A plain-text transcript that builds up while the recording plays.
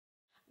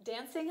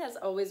Dancing has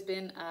always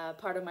been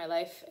part of my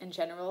life in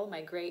general.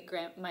 My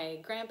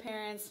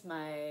grandparents,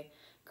 my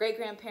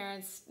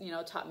great-grandparents,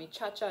 taught me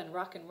cha-cha and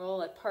rock and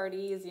roll at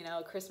parties,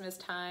 Christmas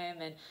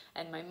time,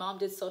 and my mom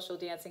did social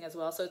dancing as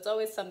well. So it's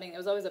always something, it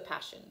was always a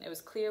passion. It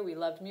was clear we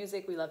loved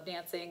music, we loved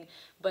dancing,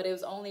 but it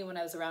was only when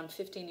I was around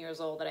 15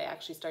 years old that I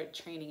actually started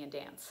training in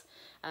dance.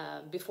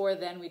 Before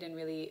then, we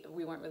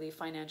weren't really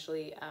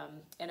financially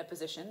in a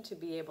position to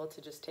be able to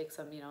just take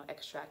some,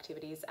 extra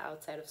activities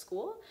outside of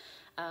school.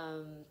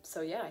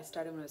 So yeah, I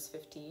started when I was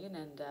 15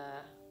 and,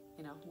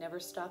 never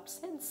stopped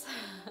since.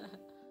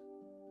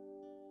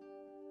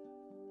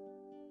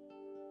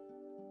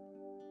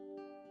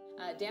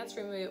 Dance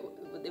for me,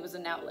 it was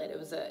an outlet. It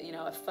was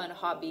a fun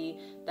hobby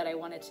that I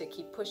wanted to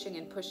keep pushing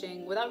and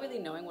pushing without really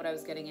knowing what I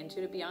was getting into,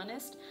 to be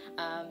honest.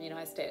 I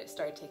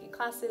started taking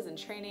classes and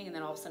training, and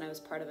then all of a sudden I was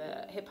part of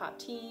a hip hop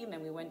team,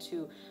 and we went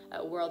to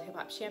World Hip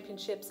Hop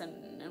Championships and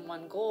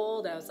won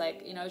gold. And I was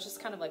like, it was just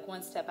kind of like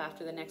one step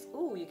after the next.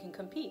 Ooh, you can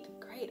compete.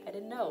 Great, I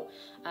didn't know.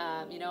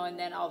 And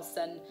then all of a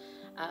sudden,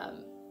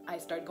 I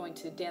started going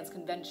to dance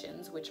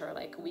conventions, which are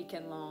like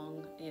weekend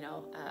long,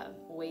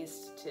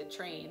 ways to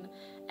train.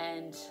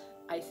 And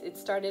I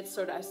started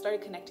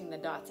connecting the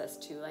dots as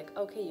to like,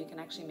 okay, you can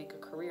actually make a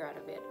career out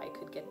of it. I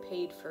could get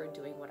paid for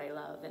doing what I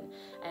love. And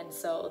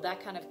so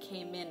that kind of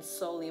came in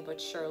slowly but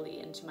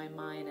surely into my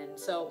mind. And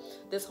so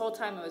this whole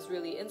time I was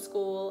really in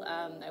school.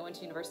 I went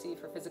to university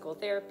for physical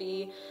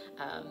therapy,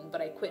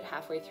 but I quit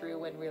halfway through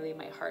when really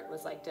my heart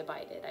was like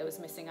divided. I was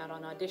missing out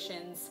on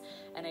auditions,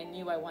 and I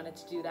knew I wanted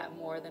to do that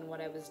more than what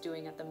I was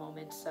doing at the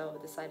moment. So I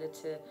decided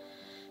to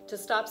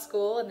stop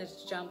school and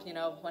just jump,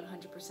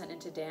 100%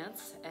 into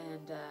dance.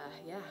 And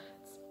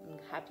I'm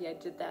happy I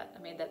did that. I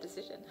made that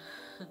decision.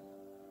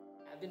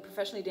 I've been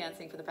professionally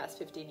dancing for the past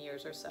 15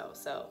 years or so,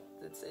 so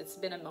it's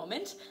been a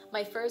moment.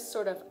 My first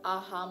sort of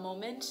aha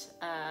moment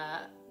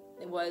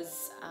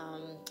was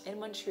in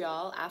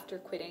Montreal after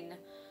quitting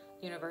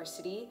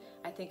university.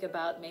 I think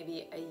about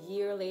maybe a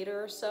year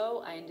later or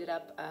so, I ended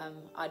up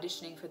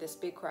auditioning for this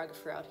big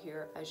choreographer out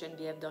here,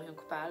 Geneviève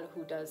Dorion-Coupal,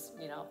 who does,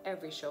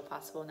 every show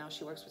possible. Now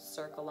she works with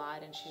Cirque a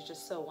lot, and she's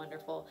just so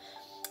wonderful.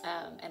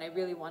 And I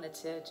really wanted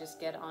to just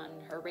get on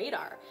her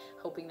radar,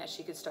 hoping that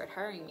she could start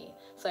hiring me.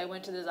 So I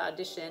went to this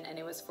audition, and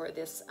it was for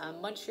this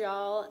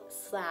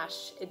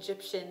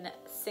Montreal/Egyptian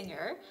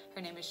singer.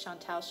 Her name is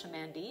Chantal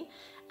Chamandi.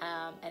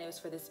 And it was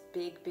for this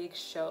big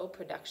show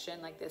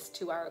production, like this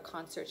 2-hour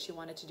concert she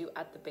wanted to do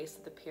at the base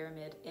of the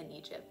pyramid in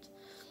Egypt.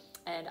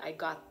 And I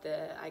got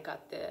the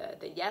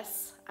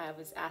yes. I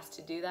was asked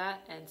to do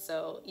that, and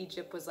so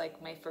Egypt was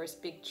like my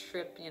first big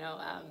trip,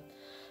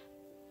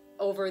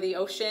 over the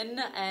ocean,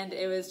 and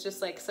it was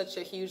just like such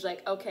a huge,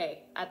 like,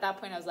 okay, at that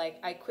point I was like,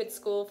 I quit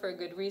school for a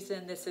good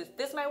reason. This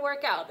might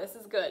work out. This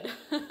is good.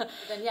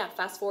 Then yeah,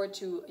 fast forward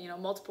to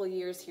multiple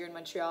years here in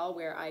Montreal,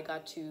 where I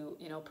got to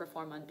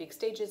perform on big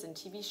stages and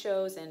TV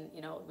shows, and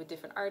with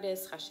different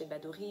artists, Rachel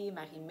Badouri,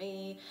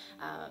 Marie-May,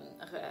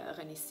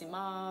 René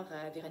Simard,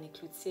 Véronique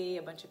Cloutier,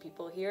 a bunch of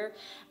people here.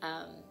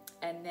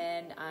 And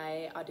then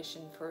I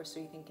auditioned for So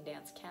You Think You Can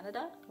Dance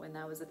Canada when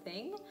that was a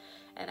thing.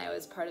 And I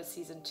was part of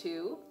season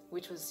 2,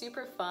 which was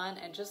super fun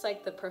and just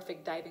like the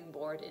perfect diving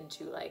board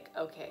into like,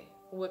 okay,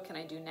 what can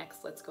I do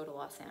next? Let's go to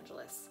Los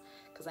Angeles.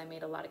 Because I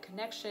made a lot of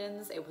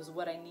connections. It was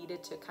what I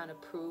needed to kind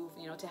of prove,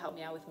 to help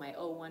me out with my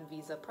O1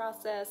 visa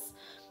process.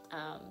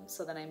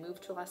 So then I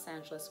moved to Los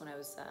Angeles when I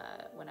was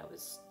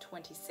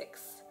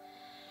 26.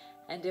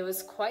 And it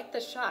was quite the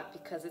shock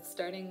because it's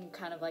starting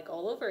kind of like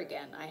all over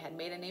again. I had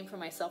made a name for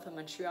myself in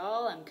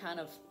Montreal. I'm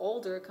kind of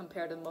older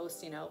compared to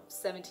most,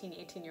 17,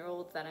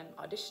 18-year-olds that I'm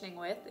auditioning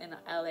with in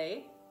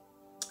LA.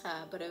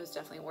 But it was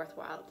definitely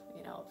worthwhile.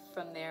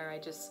 From there, I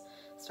just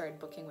started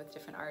booking with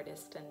different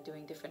artists and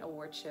doing different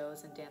award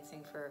shows and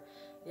dancing for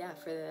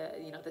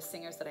the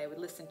singers that I would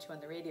listen to on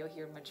the radio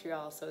here in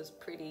Montreal. So it was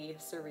pretty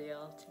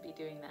surreal to be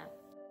doing that.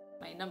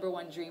 My number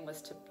one dream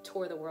was to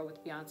tour the world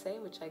with Beyonce,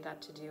 which I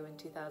got to do in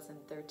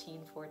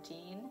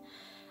 2013-14,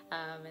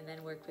 and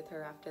then worked with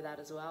her after that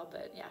as well.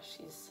 But yeah,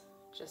 she's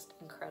just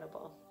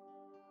incredible.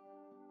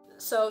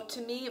 So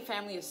to me,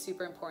 family is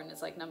super important.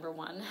 It's like number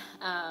one.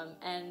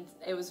 And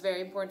it was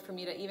very important for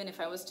me to, even if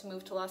I was to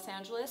move to Los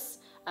Angeles,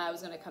 I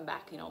was going to come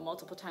back,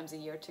 multiple times a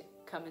year to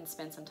come and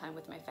spend some time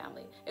with my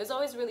family. It was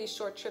always really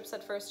short trips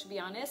at first, to be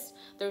honest.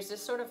 There's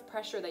this sort of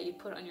pressure that you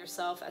put on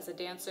yourself as a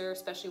dancer,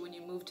 especially when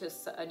you move to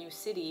a new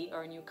city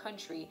or a new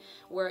country,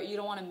 where you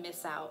don't want to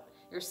miss out.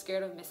 You're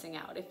scared of missing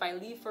out. If I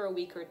leave for a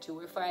week or two,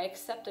 or if I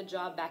accept a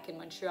job back in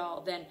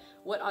Montreal, then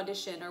what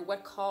audition or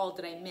what call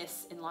did I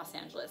miss in Los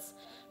Angeles?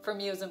 For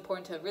me, it was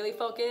important to really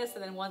focus,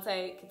 and then once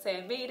I could say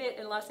I made it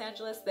in Los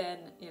Angeles,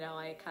 then,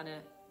 I kind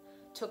of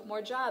took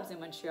more jobs in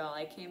Montreal.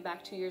 I came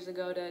back 2 years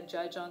ago to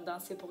judge on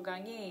Danser pour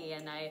Gagner,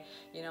 and I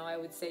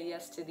would say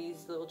yes to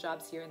these little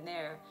jobs here and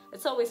there.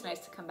 It's always nice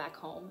to come back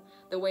home.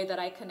 The way that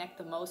I connect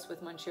the most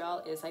with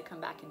Montreal is I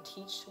come back and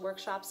teach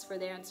workshops for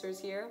dancers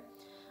here.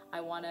 I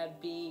want to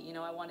be, you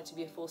know, I want it to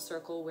be a full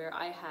circle where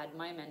I had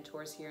my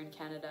mentors here in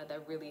Canada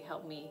that really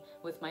helped me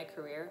with my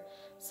career.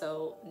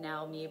 So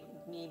now me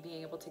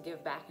being able to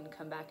give back and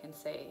come back and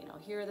say, you know,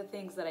 here are the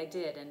things that I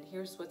did, and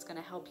here's what's going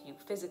to help you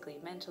physically,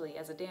 mentally,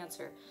 as a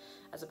dancer,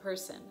 as a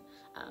person.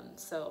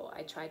 So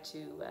I try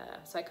to,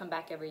 so I come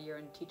back every year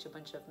and teach a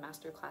bunch of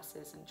master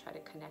classes and try to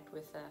connect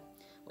with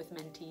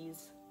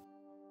mentees.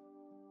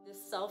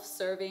 This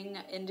self-serving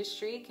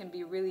industry can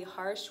be really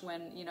harsh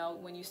when, you know,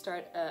 when you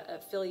start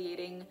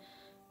affiliating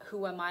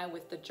who am I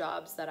with the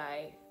jobs that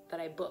I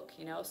book,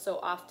 you know. So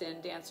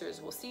often dancers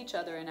will see each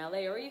other in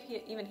LA or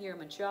even here in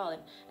Montreal,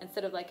 and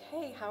instead of like,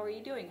 hey, how are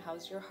you doing?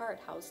 How's your heart?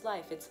 How's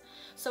life? It's,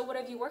 so what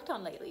have you worked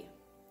on lately?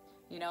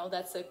 You know,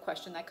 that's a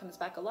question that comes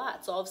back a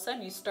lot. So all of a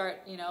sudden you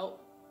start, you know,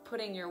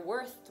 putting your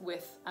worth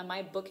with, am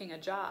I booking a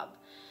job?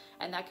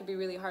 And that could be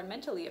really hard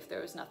mentally if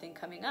there was nothing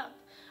coming up.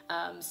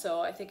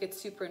 So I think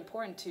it's super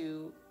important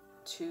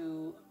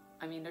to,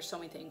 I mean, there's so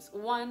many things.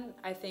 One,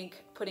 I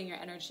think putting your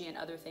energy in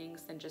other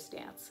things than just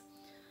dance.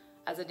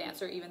 As a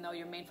dancer, even though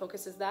your main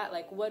focus is that,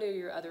 like, what are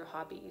your other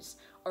hobbies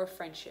or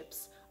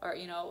friendships or,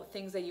 you know,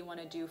 things that you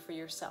want to do for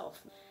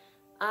yourself?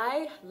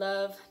 I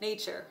love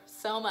nature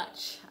so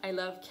much. I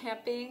love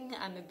camping.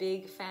 I'm a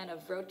big fan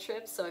of road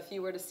trips. So if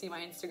you were to see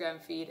my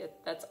Instagram feed,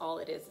 that's all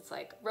it is. It's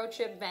like road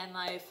trip, van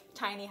life,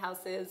 tiny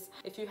houses.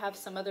 If you have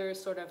some other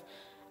sort of,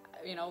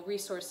 you know,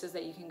 resources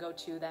that you can go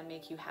to that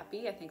make you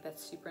happy, I think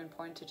that's super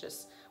important to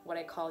just what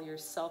I call your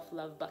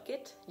self-love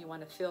bucket. You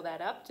want to fill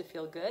that up to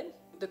feel good.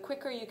 The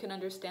quicker you can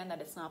understand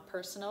that it's not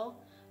personal,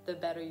 the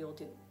better you'll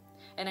do.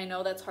 And I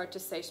know that's hard to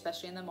say,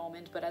 especially in the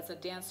moment, but as a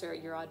dancer,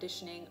 you're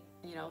auditioning,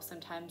 you know,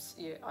 sometimes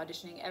you're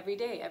auditioning every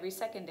day, every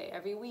second day,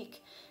 every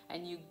week,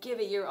 and you give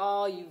it your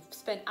all, you've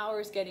spent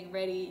hours getting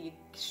ready, you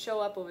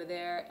show up over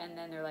there, and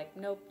then they're like,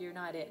 nope, you're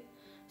not it.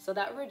 So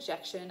that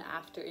rejection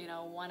after, you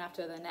know, one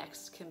after the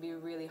next can be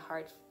really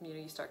hard. You know,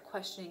 you start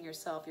questioning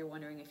yourself, you're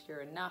wondering if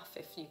you're enough,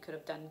 if you could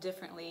have done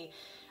differently.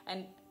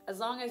 And as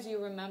long as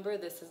you remember,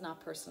 this is not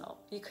personal.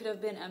 You could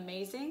have been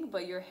amazing,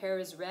 but your hair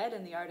is red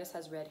and the artist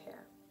has red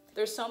hair.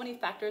 There's so many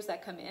factors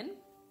that come in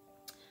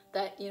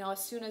that, you know,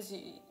 as soon as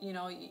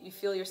you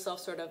feel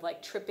yourself sort of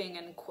like tripping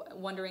and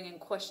wondering and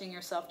questioning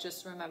yourself,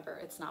 just remember,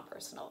 it's not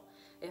personal.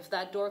 If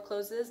that door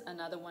closes,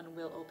 another one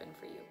will open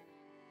for you.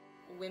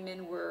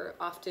 Women were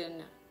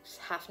often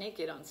half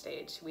naked on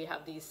stage. We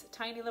have these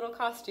tiny little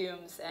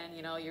costumes and,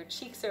 you know, your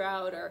cheeks are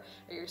out or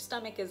your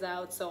stomach is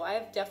out. So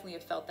I've definitely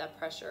felt that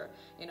pressure,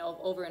 you know,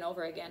 over and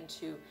over again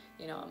to,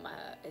 you know,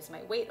 is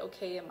my weight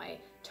okay? Am I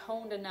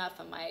toned enough?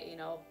 Am I, you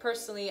know,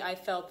 personally, I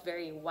felt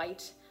very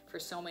white for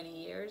so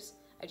many years.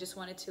 I just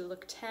wanted to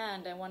look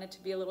tanned. I wanted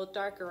to be a little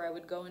darker. I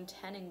would go in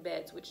tanning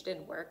beds, which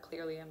didn't work.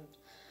 Clearly, I'm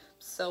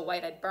so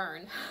white I'd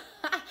burn.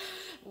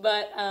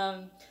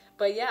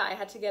 But yeah, I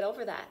had to get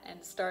over that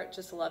and start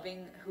just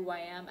loving who I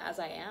am as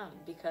I am,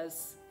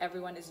 because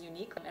everyone is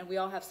unique and we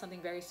all have something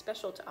very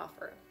special to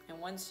offer. And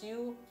once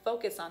you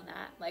focus on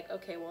that, like,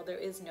 okay, well, there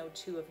is no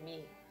two of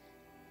me.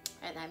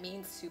 And that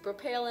means super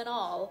pale and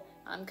all,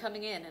 I'm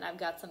coming in and I've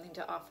got something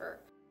to offer.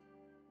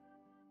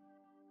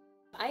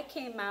 I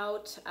came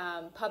out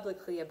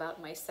publicly about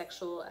my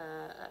sexual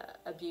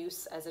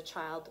abuse as a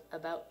child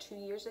about 2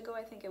 years ago,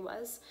 I think it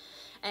was.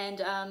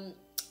 And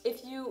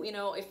if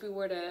we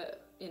were to,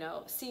 you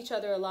know, see each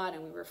other a lot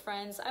and we were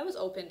friends, I was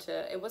open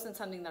to, it wasn't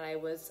something that I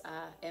was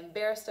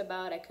embarrassed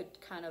about. I could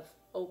kind of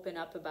open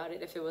up about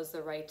it if it was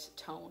the right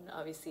tone,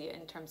 obviously,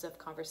 in terms of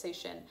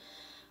conversation.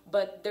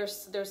 But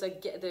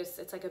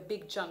it's like a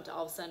big jump to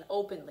all of a sudden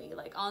openly,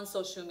 like on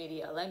social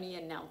media, let me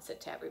announce it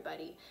to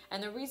everybody.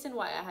 And the reason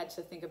why I had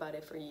to think about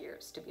it for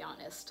years, to be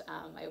honest,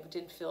 it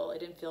didn't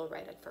feel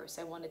right at first.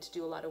 I wanted to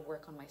do a lot of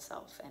work on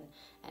myself and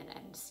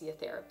see a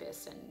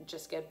therapist and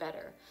just get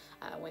better.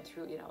 I went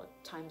through, you know,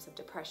 times of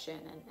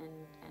depression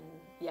and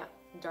yeah,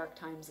 dark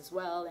times as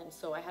well. And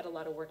so I had a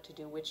lot of work to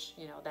do, which,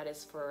 you know, that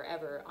is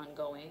forever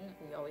ongoing.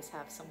 We always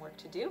have some work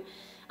to do.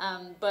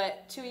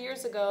 But 2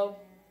 years ago,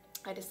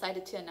 I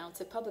decided to announce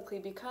it publicly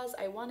because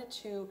I wanted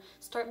to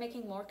start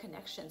making more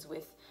connections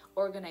with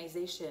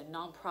organizations,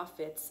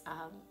 nonprofits,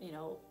 you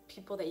know,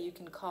 people that you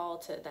can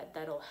call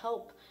that'll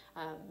help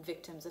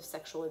victims of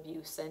sexual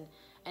abuse.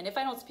 And if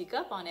I don't speak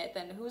up on it,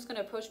 then who's going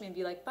to approach me and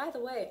be like, by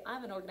the way,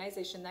 I'm an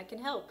organization that can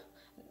help?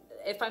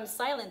 If I'm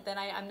silent, then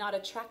I'm not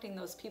attracting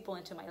those people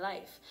into my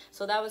life.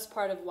 So that was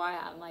part of why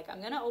I'm like, I'm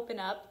going to open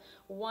up,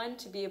 one,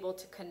 to be able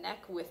to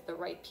connect with the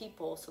right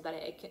people so that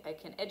I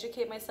can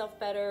educate myself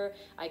better,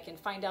 I can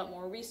find out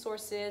more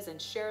resources and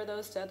share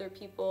those to other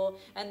people.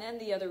 And then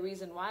the other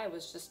reason why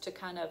was just to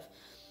kind of,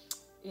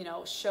 you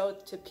know, show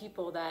to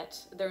people that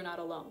they're not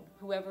alone.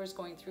 Whoever is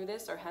going through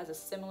this or has a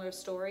similar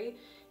story,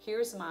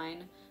 here's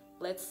mine.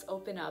 Let's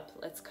open up,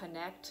 let's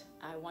connect.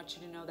 I want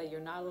you to know that you're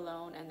not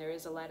alone and there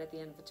is a light at the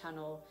end of the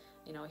tunnel.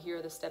 You know, here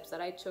are the steps that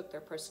I took. They're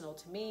personal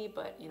to me,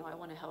 but, you know, I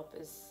want to help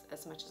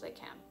as much as I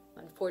can.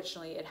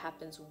 Unfortunately, it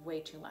happens way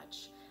too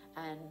much.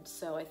 And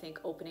so I think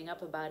opening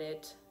up about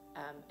it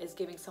is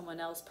giving someone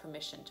else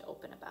permission to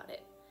open about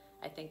it.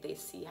 I think they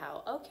see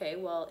how, okay,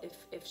 well,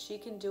 if she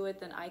can do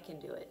it, then I can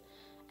do it.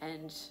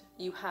 and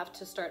you have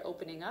to start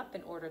opening up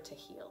in order to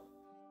heal.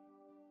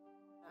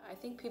 I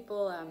think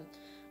people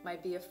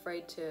might be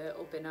afraid to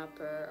open up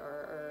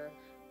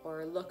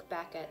or look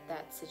back at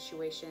that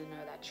situation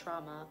or that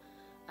trauma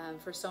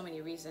for so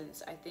many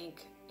reasons. I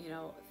think, you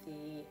know,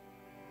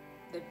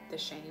 the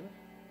shame,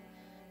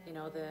 you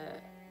know,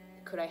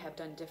 could I have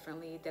done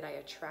differently? Did I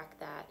attract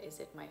that? Is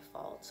it my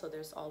fault? So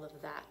there's all of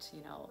that,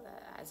 you know,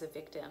 as a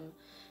victim.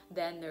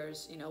 Then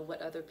there's, you know,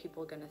 what other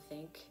people are going to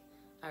think.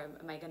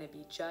 Am I going to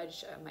be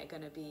judged? Am I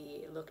going to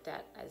be looked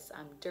at as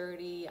I'm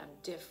dirty, I'm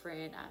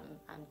different,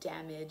 I'm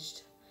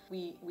damaged?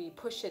 We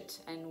push it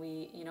and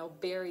we, you know,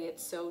 bury it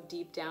so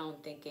deep down,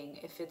 thinking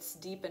if it's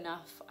deep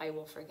enough, I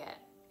will forget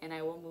and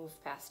I will move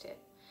past it.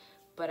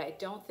 But I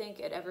don't think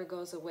it ever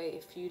goes away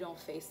if you don't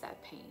face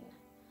that pain.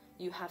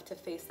 You have to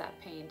face that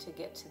pain to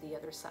get to the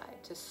other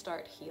side, to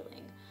start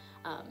healing.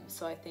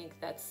 So I think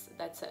that's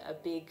a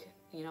big,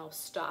 you know,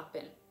 stop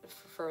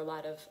for a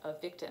lot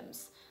of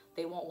victims.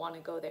 They won't want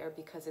to go there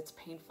because it's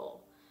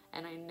painful.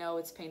 And I know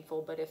it's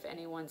painful, but if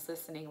anyone's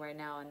listening right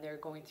now and they're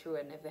going through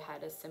it and if they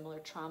had a similar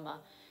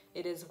trauma,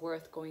 it is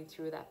worth going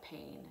through that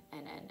pain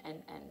and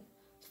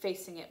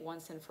facing it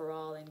once and for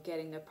all and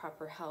getting the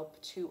proper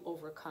help to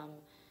overcome,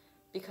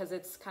 because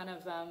it's kind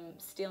of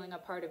stealing a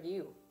part of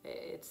you.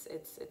 It's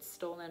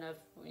stolen of,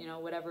 you know,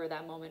 whatever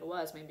that moment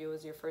was. Maybe it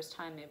was your first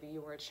time, maybe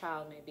you were a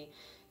child, maybe,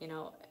 you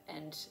know,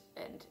 and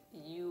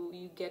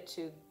you get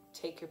to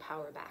take your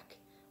power back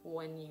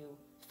when you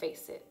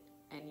face it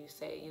and you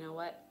say, you know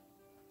what,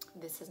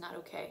 this is not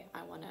okay.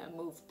 I want to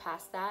move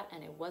past that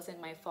and it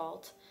wasn't my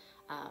fault.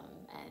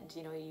 And,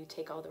 you know, you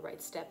take all the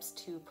right steps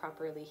to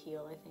properly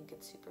heal. I think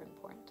it's super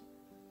important.